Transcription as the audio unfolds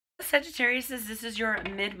Sagittarius, this is your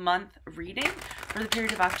mid-month reading for the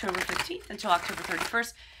period of October 15th until October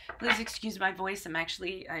 31st. Please excuse my voice.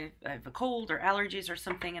 I have a cold or allergies or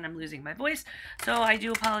something, and I'm losing my voice. So I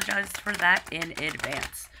do apologize for that in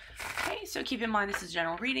advance. Okay, so keep in mind this is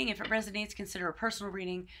general reading. If it resonates, consider a personal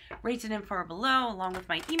reading. Rates and info are below, along with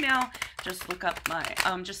my email. Just look up my,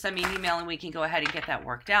 just send me an email and we can go ahead and get that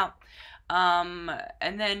worked out.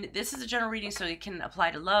 And then this is a general reading, so it can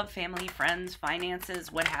apply to love, family, friends,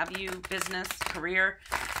 finances, what have you, business, career.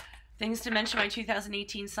 Things to mention, my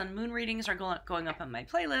 2018 Sun Moon readings are going up on my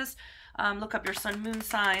playlist. Look up your Sun Moon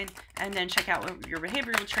sign and then check out what your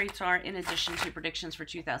behavioral traits are in addition to predictions for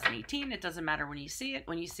 2018. It doesn't matter when you see it.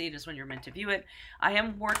 When you see it is when you're meant to view it. I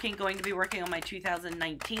am going to be working on my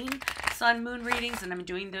 2019 Sun Moon readings, and I'm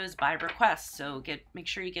doing those by request. So make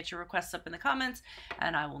sure you get your requests up in the comments,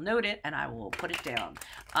 and I will note it and I will put it down.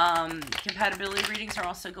 Compatibility readings are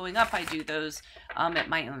also going up. I do those at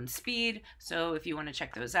my own speed. So if you want to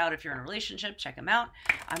check those out, if you're in a relationship, check them out.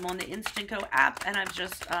 I'm on the Instant Go app, and I've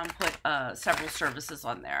just put several services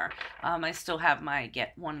on there. I still have my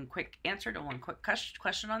get one quick answer to one quick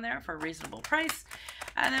question on there for a reasonable price.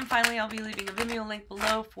 And then finally, I'll be leaving a Vimeo link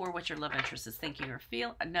below for what your love interest is thinking or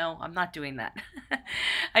feel. No, I'm not doing that.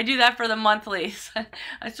 I do that for the monthlies.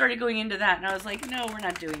 I started going into that, and I was like, no, we're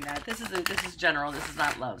not doing that. This is general. This is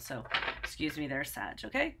not love. So excuse me there, Sag.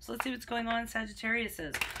 Okay, so let's see what's going on. Sagittarius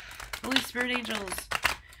is Holy Spirit Angels.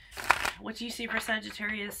 What do you see for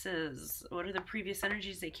Sagittarius? What are the previous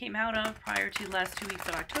energies they came out of prior to the last 2 weeks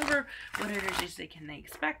of October? What energies can they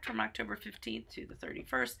expect from October 15th to the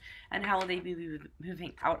 31st? And how will they be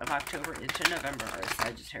moving out of October into November, as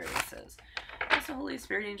Sagittarius is? Also, Holy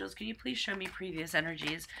Spirit Angels, can you please show me previous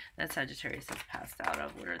energies that Sagittarius has passed out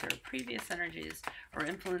of? What are their previous energies or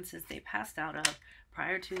influences they passed out of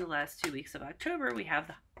prior to the last 2 weeks of October? We have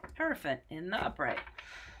the Hierophant in the upright.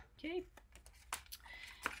 Okay.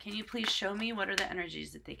 Can you please show me what are the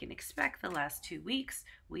energies that they can expect the last 2 weeks?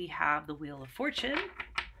 We have the Wheel of Fortune.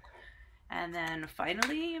 And then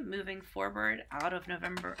finally, moving forward out of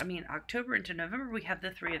October into November, we have the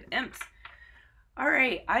Three of Imps. All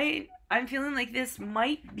right, I'm feeling like this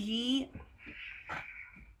might be,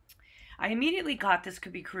 I immediately got this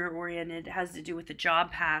could be career-oriented. It has to do with the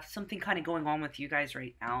job path, something kind of going on with you guys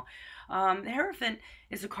right now. The Hierophant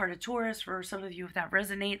is a card of Taurus for some of you if that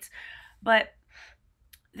resonates. But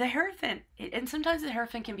the Hierophant, and sometimes the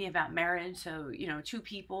Hierophant can be about marriage, so, two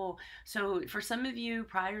people. So for some of you,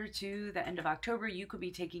 prior to the end of October, you could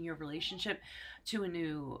be taking your relationship to a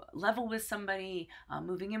new level with somebody,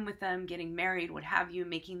 moving in with them, getting married, what have you,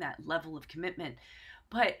 making that level of commitment.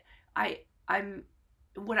 But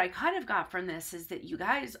what I kind of got from this is that you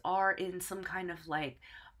guys are in some kind of like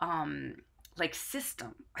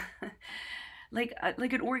system. like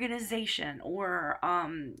an organization or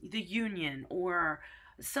the union or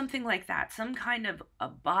something like that, some kind of a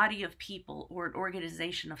body of people or an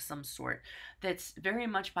organization of some sort that's very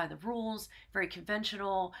much by the rules, very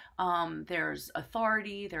conventional. There's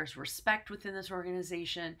authority, there's respect within this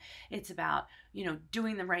organization. It's about,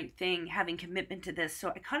 doing the right thing, having commitment to this. So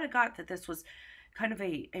I kind of got that this was kind of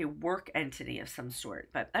a work entity of some sort,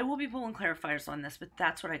 but I will be pulling clarifiers on this, but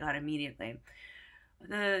that's what I got immediately.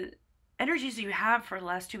 The energies you have for the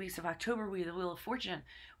last 2 weeks of October with the Wheel of Fortune.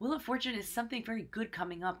 Wheel of Fortune is something very good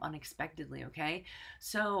coming up unexpectedly, okay?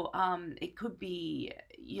 So it could be,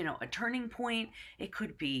 a turning point. It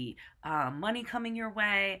could be money coming your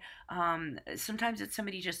way. Sometimes it's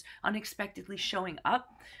somebody just unexpectedly showing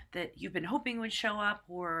up that you've been hoping would show up,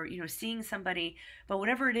 or, seeing somebody. But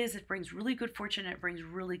whatever it is, it brings really good fortune. It brings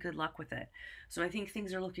really good luck with it. So I think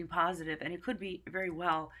things are looking positive, and it could be very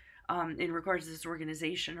well in regards to this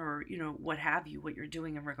organization or, what have you, what you're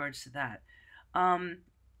doing in regards to that. And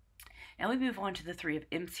we move on to the Three of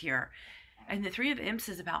Imps here. And the Three of Imps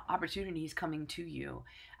is about opportunities coming to you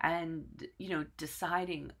and,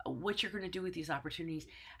 deciding what you're going to do with these opportunities.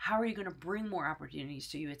 How are you going to bring more opportunities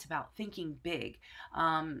to you? It's about thinking big.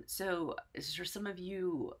 So for some of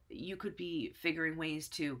you, you could be figuring ways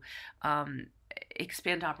to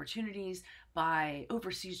expand opportunities by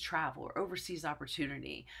overseas travel or overseas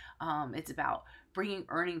opportunity. It's about bringing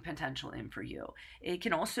earning potential in for you. It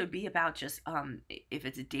can also be about just, if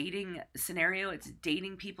it's a dating scenario, it's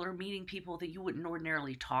dating people or meeting people that you wouldn't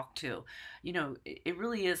ordinarily talk to. It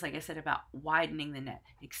really is, like I said, about widening the net,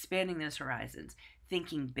 expanding those horizons,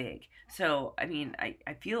 thinking big. So,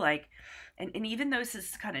 I feel like, and even though this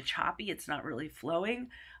is kind of choppy, it's not really flowing,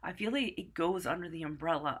 I feel like it goes under the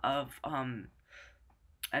umbrella of,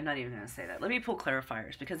 I'm not even going to say that. Let me pull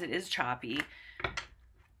clarifiers because it is choppy.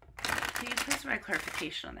 Can you please provide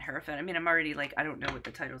clarification on the Hierophant? I mean, I'm already like, I don't know what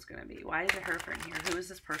the title's going to be. Why is the Hierophant here? Who is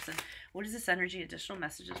this person? What is this energy? Additional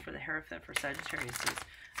messages for the Hierophant for Sagittarius's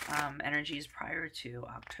energies prior to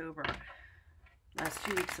October. Last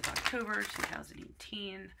 2 weeks of October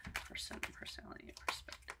 2018. Person, personality,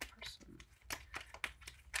 perspective, person.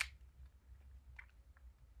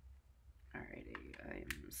 Alrighty,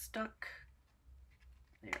 I'm stuck.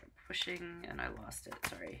 They're pushing, and I lost it.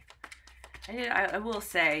 Sorry. I will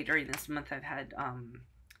say during this month I've had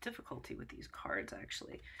difficulty with these cards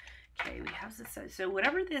actually. Okay, we have this. So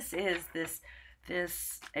whatever this is, this,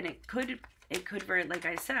 and it could very, like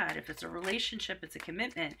I said, if it's a relationship, it's a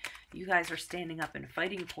commitment. You guys are standing up and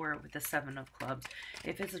fighting for it with the 7 of Clubs.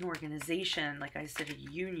 If it's an organization, like I said,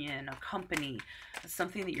 a union, a company,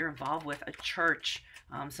 something that you're involved with, a church.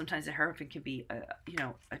 Sometimes a Hierophant can be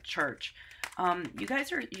a church. You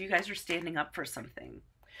guys are standing up for something.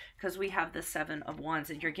 Because we have the 7 of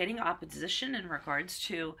Wands, and you're getting opposition in regards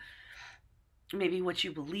to maybe what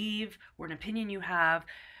you believe or an opinion you have,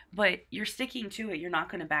 but you're sticking to it. You're not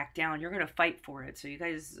going to back down. You're going to fight for it. So you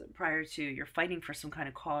guys, you're fighting for some kind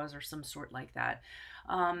of cause or some sort like that.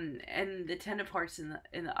 And the 10 of Hearts in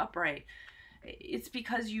the upright, it's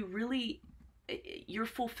because you're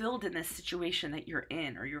fulfilled in this situation that you're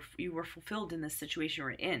in, or you were fulfilled in this situation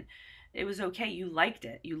you're in. It was okay. You liked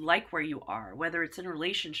it. You like where you are, whether it's in a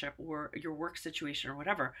relationship or your work situation or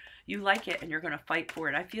whatever. You like it, and you're going to fight for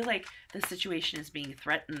it. I feel like the situation is being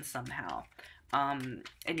threatened somehow, and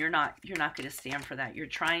you're not going to stand for that. You're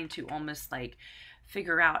trying to almost like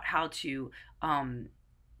figure out how to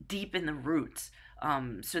deepen the roots,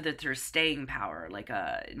 so that there's staying power.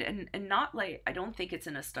 And not like, I don't think it's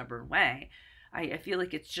in a stubborn way. I feel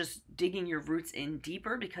like it's just digging your roots in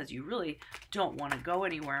deeper because you really don't want to go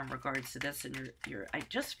anywhere in regards to this. And I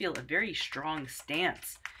just feel a very strong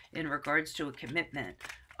stance in regards to a commitment,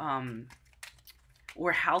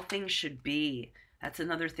 or how things should be. That's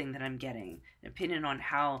another thing that I'm getting, an opinion on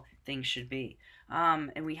how things should be.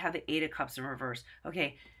 And we have the 8 of Cups in reverse.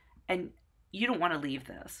 Okay. And you don't want to leave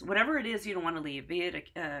this. Whatever it is, you don't want to leave, be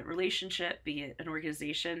it a relationship, be it an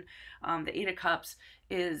organization. The 8 of Cups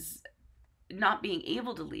is not being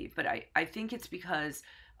able to leave, but I think it's because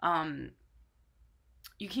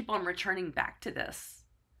you keep on returning back to this.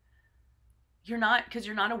 Because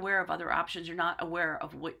you're not aware of other options. You're not aware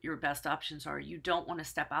of what your best options are. You don't want to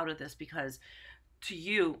step out of this because to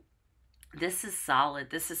you, this is solid.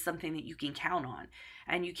 This is something that you can count on,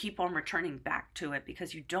 and you keep on returning back to it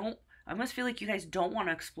because I almost feel like you guys don't want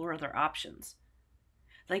to explore other options.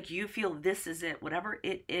 Like you feel this is it. Whatever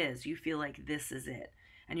it is, you feel like this is it.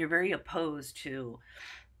 And you're very opposed to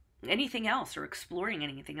anything else or exploring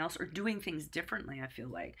anything else or doing things differently, I feel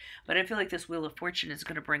like. But I feel like this Wheel of Fortune is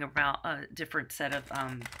going to bring about a different set of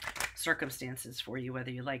circumstances for you,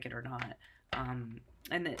 whether you like it or not.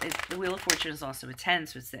 And the Wheel of Fortune is also a 10,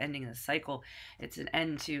 so it's the ending of the cycle. It's an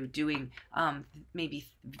end to doing, maybe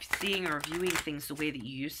seeing or viewing things the way that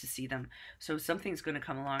you used to see them. So something's going to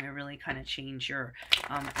come along and really kind of change your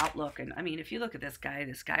outlook. And I mean, if you look at this guy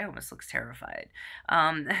almost looks terrified.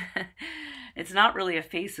 It's not really a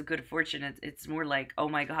face of good fortune. It's more like, oh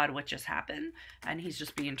my God, what just happened? And he's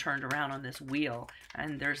just being turned around on this wheel,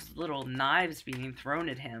 and there's little knives being thrown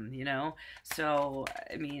at him, So,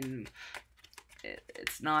 I mean,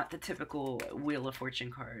 it's not the typical Wheel of Fortune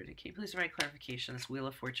card. Can you please provide clarification? This Wheel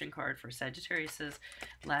of Fortune card for Sagittarius's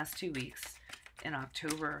last 2 weeks in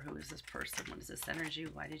October. Who is this person? What is this energy?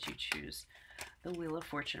 Why did you choose the Wheel of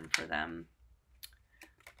Fortune for them?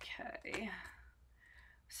 Okay.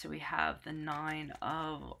 So we have the 9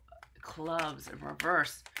 of Clubs in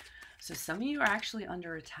reverse. So some of you are actually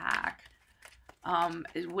under attack.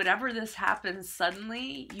 Whenever this happens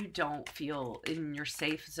suddenly, you don't feel in your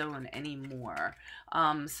safe zone anymore.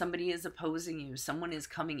 Somebody is opposing you. Someone is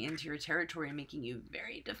coming into your territory and making you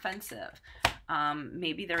very defensive.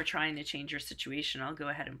 Maybe they're trying to change your situation. I'll go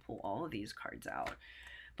ahead and pull all of these cards out.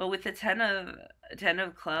 But with the 10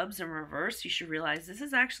 of Clubs in reverse, you should realize this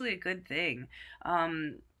is actually a good thing. I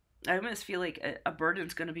almost feel like a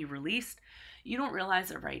burden's going to be released. You don't realize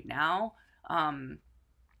it right now.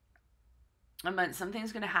 But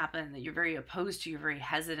something's going to happen that you're very opposed to. You're very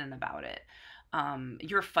hesitant about it.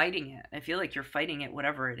 You're fighting it. I feel like you're fighting it,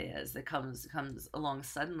 whatever it is that comes along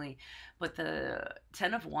suddenly. But the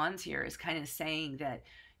 10 of Wands here is kind of saying that,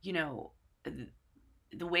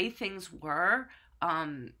 the way things were,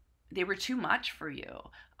 they were too much for you.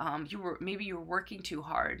 Maybe you were working too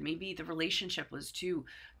hard. Maybe the relationship was too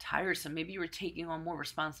tiresome. Maybe you were taking on more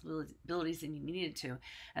responsibilities than you needed to.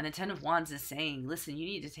 And the Ten of Wands is saying, listen, you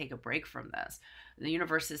need to take a break from this. The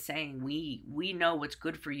universe is saying, we know what's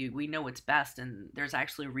good for you. We know what's best. And there's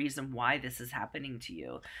actually a reason why this is happening to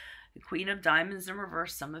you. The Queen of Diamonds in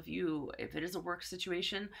reverse. Some of you, if it is a work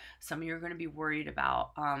situation, some of you are going to be worried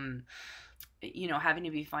about, you know, having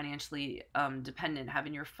to be financially dependent,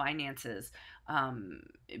 having your finances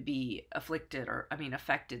be afflicted or,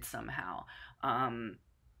 affected somehow.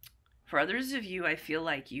 For others of you, I feel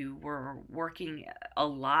like you were working a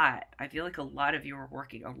lot. I feel like a lot of you were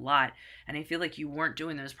working a lot. And I feel like you weren't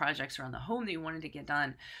doing those projects around the home that you wanted to get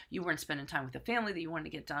done. You weren't spending time with the family that you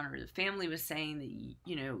wanted to get done, or the family was saying that,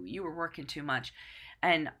 you know, you were working too much.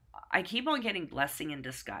 And I keep on getting blessing in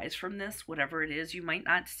disguise from this, whatever it is. You might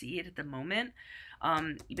not see it at the moment,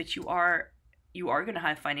 but you are going to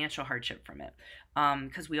have financial hardship from it,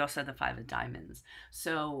 because we also have the Five of Diamonds.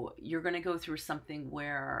 So you're going to go through something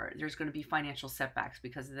where there's going to be financial setbacks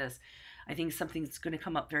because of this. I think something's going to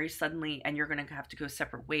come up very suddenly, and you're going to have to go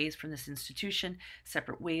separate ways from this institution,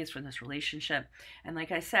 separate ways from this relationship. And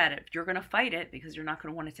like I said, if you're going to fight it because you're not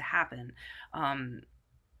going to want it to happen,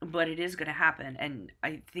 but it is going to happen. And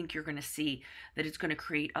I think you're going to see that it's going to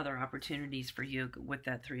create other opportunities for you with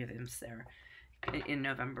that Three of Imps there in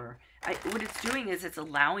November. What it's doing is it's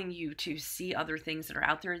allowing you to see other things that are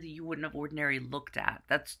out there that you wouldn't have ordinarily looked at.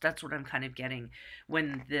 That's what I'm kind of getting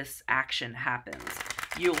when this action happens.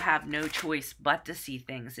 You'll have no choice but to see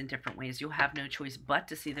things in different ways. You'll have no choice but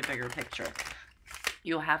to see the bigger picture.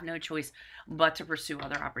 You'll have no choice but to pursue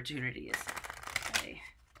other opportunities. Okay.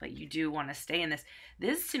 But you do want to stay in this.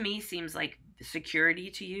 This to me seems like security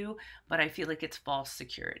to you, but I feel like it's false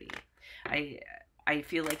security. I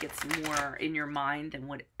feel like it's more in your mind than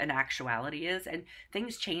what an actuality is. And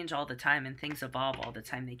things change all the time and things evolve all the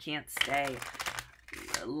time. They can't stay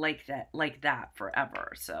like that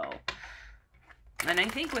forever. So, and I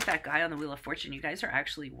think with that guy on the Wheel of Fortune, you guys are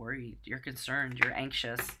actually worried. You're concerned. You're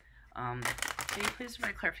anxious. Can you please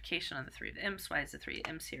provide clarification on the Three of Imps? Why is the Three of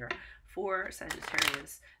Imps here for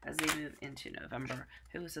Sagittarius as they move into November?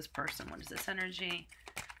 Who is this person? What is this energy?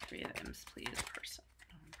 Three of Imps, please.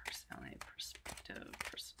 Personality, perspective,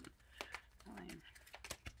 person.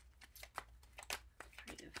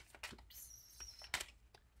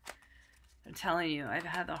 I'm telling you, I've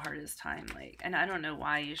had the hardest time, and I don't know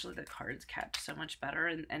why. Usually the cards catch so much better,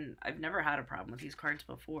 and I've never had a problem with these cards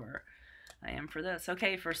before. I am for this.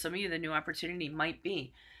 Okay, for some of you, the new opportunity might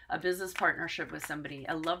be a business partnership with somebody,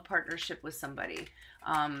 a love partnership with somebody.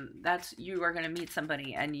 You are going to meet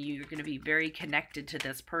somebody and you're going to be very connected to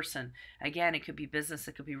this person. Again, it could be business,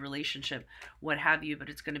 it could be relationship, what have you, but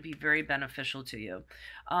it's going to be very beneficial to you.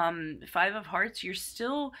 Five of Hearts, you're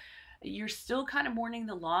still kind of mourning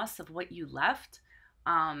the loss of what you left.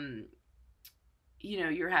 You know,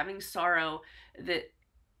 you're having sorrow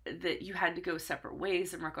that you had to go separate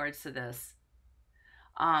ways in regards to this.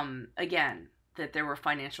 Again, that there were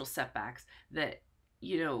financial setbacks, that,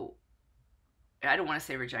 you know, I don't want to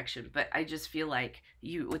say rejection, but I just feel like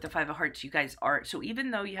you, with the Five of Hearts, you guys are, so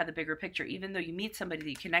even though you have the bigger picture, even though you meet somebody that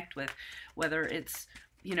you connect with, whether it's,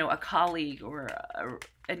 you know, a colleague or,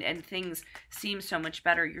 and things seem so much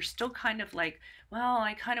better, you're still kind of like, well,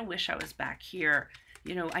 I kind of wish I was back here.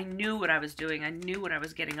 You know, I knew what I was doing. I knew what I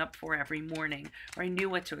was getting up for every morning, or I knew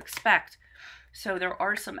what to expect. So there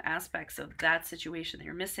are some aspects of that situation that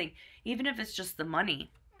you're missing, even if it's just the money,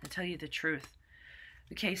 to tell you the truth.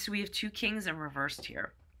 Okay, so we have two kings in reversed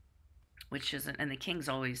here, which isn't, and the kings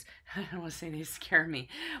always, I don't want to say they scare me,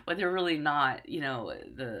 but they're really not, you know,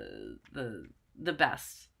 the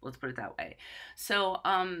best. Let's put it that way. So,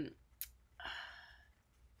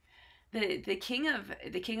 The King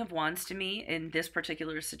of Wands to me in this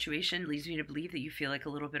particular situation leads me to believe that you feel like a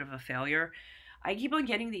little bit of a failure. I keep on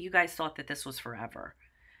getting that you guys thought that this was forever,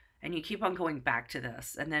 and you keep on going back to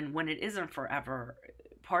this. And then when it isn't forever,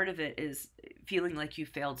 part of it is feeling like you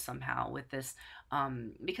failed somehow with this,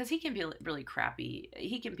 because he can be really crappy.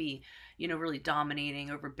 He can be, you know, really dominating,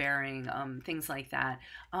 overbearing, things like that.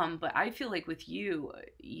 But I feel like with you,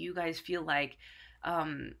 you guys feel like,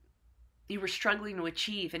 you were struggling to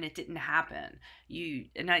achieve and it didn't happen.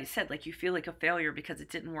 And I said, like, you feel like a failure because it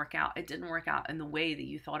didn't work out. It didn't work out in the way that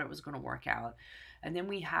you thought it was going to work out. And then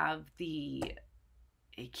we have a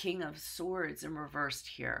King of Swords in reversed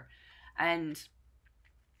here. And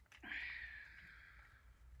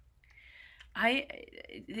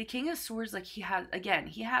the King of Swords, like, he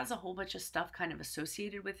has a whole bunch of stuff kind of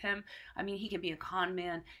associated with him. I mean, he can be a con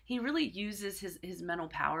man. He really uses his mental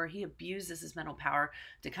power. He abuses his mental power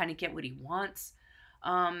to kind of get what he wants.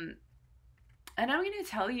 And I'm going to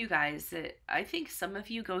tell you guys that I think some of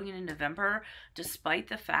you going into November, despite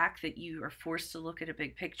the fact that you are forced to look at a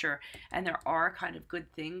big picture and there are kind of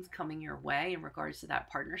good things coming your way in regards to that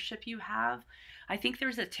partnership you have, I think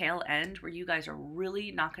there's a tail end where you guys are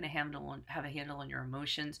really not going to have a handle on your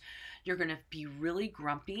emotions. You're going to be really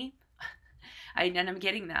grumpy. And I'm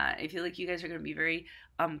getting that. I feel like you guys are going to be very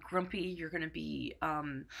grumpy. You're going to be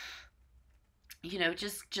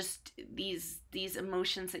just these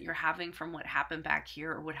emotions that you're having from what happened back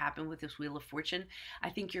here or what happened with this Wheel of Fortune. I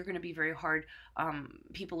think you're going to be very hard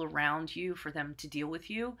people around you for them to deal with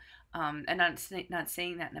you, and not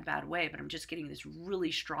saying that in a bad way, but I'm just getting this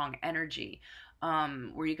really strong energy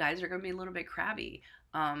where you guys are going to be a little bit crabby,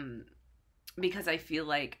 because I feel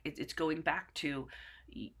like it's going back to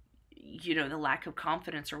the lack of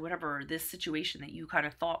confidence or whatever, this situation that you kind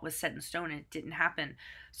of thought was set in stone and it didn't happen.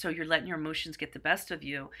 So you're letting your emotions get the best of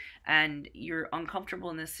you and you're uncomfortable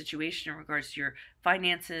in this situation in regards to your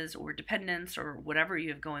finances or dependence or whatever you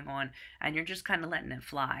have going on. And you're just kind of letting it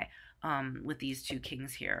fly with these two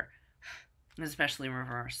kings here, especially in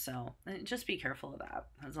reverse. So just be careful of that.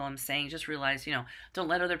 That's all I'm saying. Just realize, don't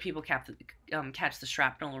let other people catch the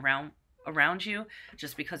shrapnel around you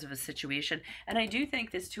just because of a situation. And I do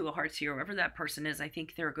think this Two of Hearts here, whoever that person is, I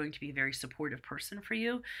think they're going to be a very supportive person for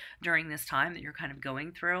you during this time that you're kind of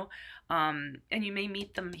going through. And you may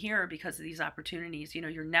meet them here because of these opportunities.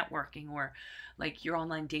 You're networking or like you're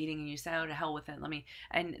online dating and you say, oh, to hell with it.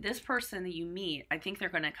 And this person that you meet, I think they're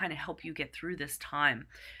going to kind of help you get through this time.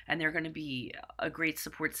 And they're going to be a great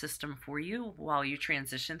support system for you while you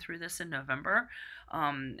transition through this in November.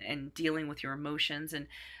 And dealing with your emotions. And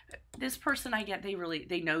this person, I get,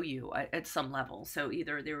 they know you at some level. So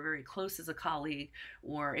either they were very close as a colleague,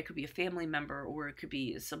 or it could be a family member, or it could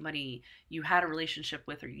be somebody you had a relationship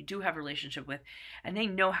with, or you do have a relationship with, and they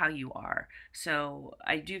know how you are. So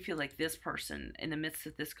I do feel like this person, in the midst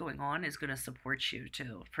of this going on, is going to support you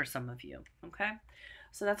too, for some of you. Okay.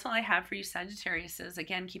 So that's all I have for you, Sagittariuses.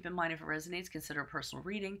 Again, keep in mind if it resonates, consider a personal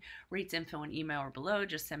reading. Rates, info, and email are below.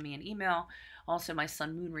 Just send me an email. Also, my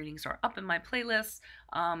sun moon readings are up in my playlist.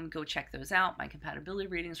 Go check those out. My compatibility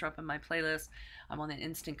readings are up in my playlist. I'm on the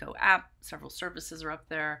Instant Go app. Several services are up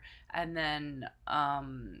there. And then,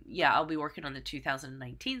 I'll be working on the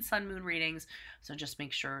 2019 sun moon readings. So just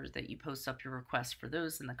make sure that you post up your requests for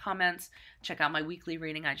those in the comments. Check out my weekly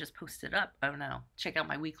reading. I just posted up. Oh no. Check out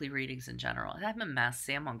my weekly readings in general. I'm a mess.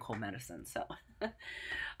 I'm on cold medicine. So,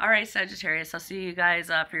 all right, Sagittarius. I'll see you guys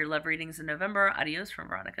for your love readings in November. Adios from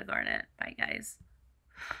Veronica Garnett. Bye, guys.